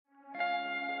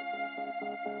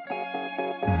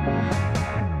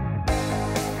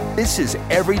This is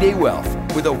Everyday Wealth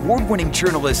with award-winning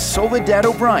journalist Soledad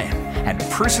O'Brien and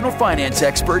personal finance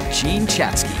expert Jean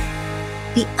Chatzky.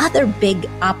 The other big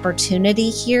opportunity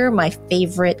here, my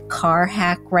favorite car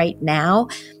hack right now,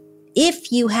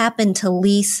 if you happen to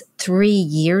lease 3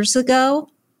 years ago,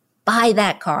 buy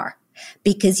that car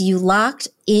because you locked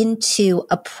into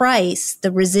a price,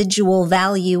 the residual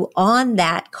value on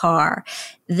that car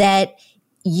that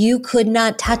you could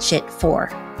not touch it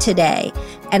for today.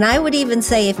 And I would even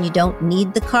say if you don't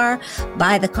need the car,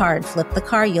 buy the car and flip the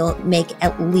car. You'll make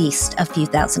at least a few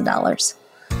 $1,000s.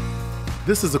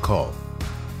 This is a call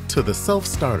to the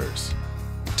self-starters,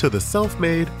 to the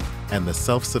self-made, and the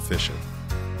self-sufficient.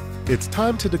 It's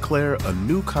time to declare a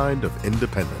new kind of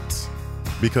independence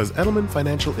because Edelman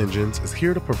Financial Engines is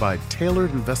here to provide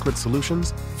tailored investment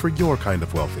solutions for your kind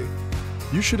of wealthy.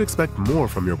 You should expect more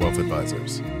from your wealth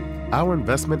advisors. Our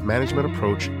investment management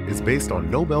approach is based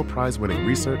on Nobel Prize-winning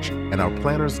research, and our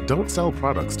planners don't sell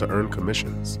products to earn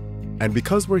commissions. And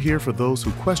because we're here for those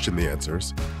who question the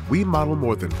answers, we model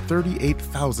more than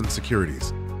 38,000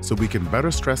 securities so we can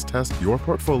better stress test your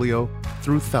portfolio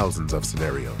through thousands of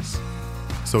scenarios.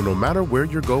 So no matter where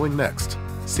you're going next,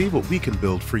 see what we can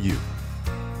build for you.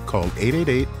 Call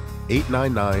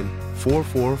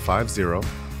 888-899-4450.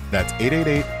 That's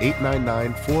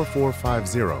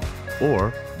 888-899-4450.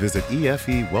 Or visit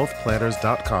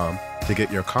efewealthplanners.com to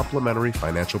get your complimentary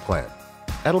financial plan.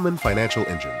 Edelman Financial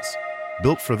Engines,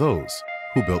 built for those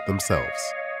who built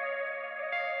themselves.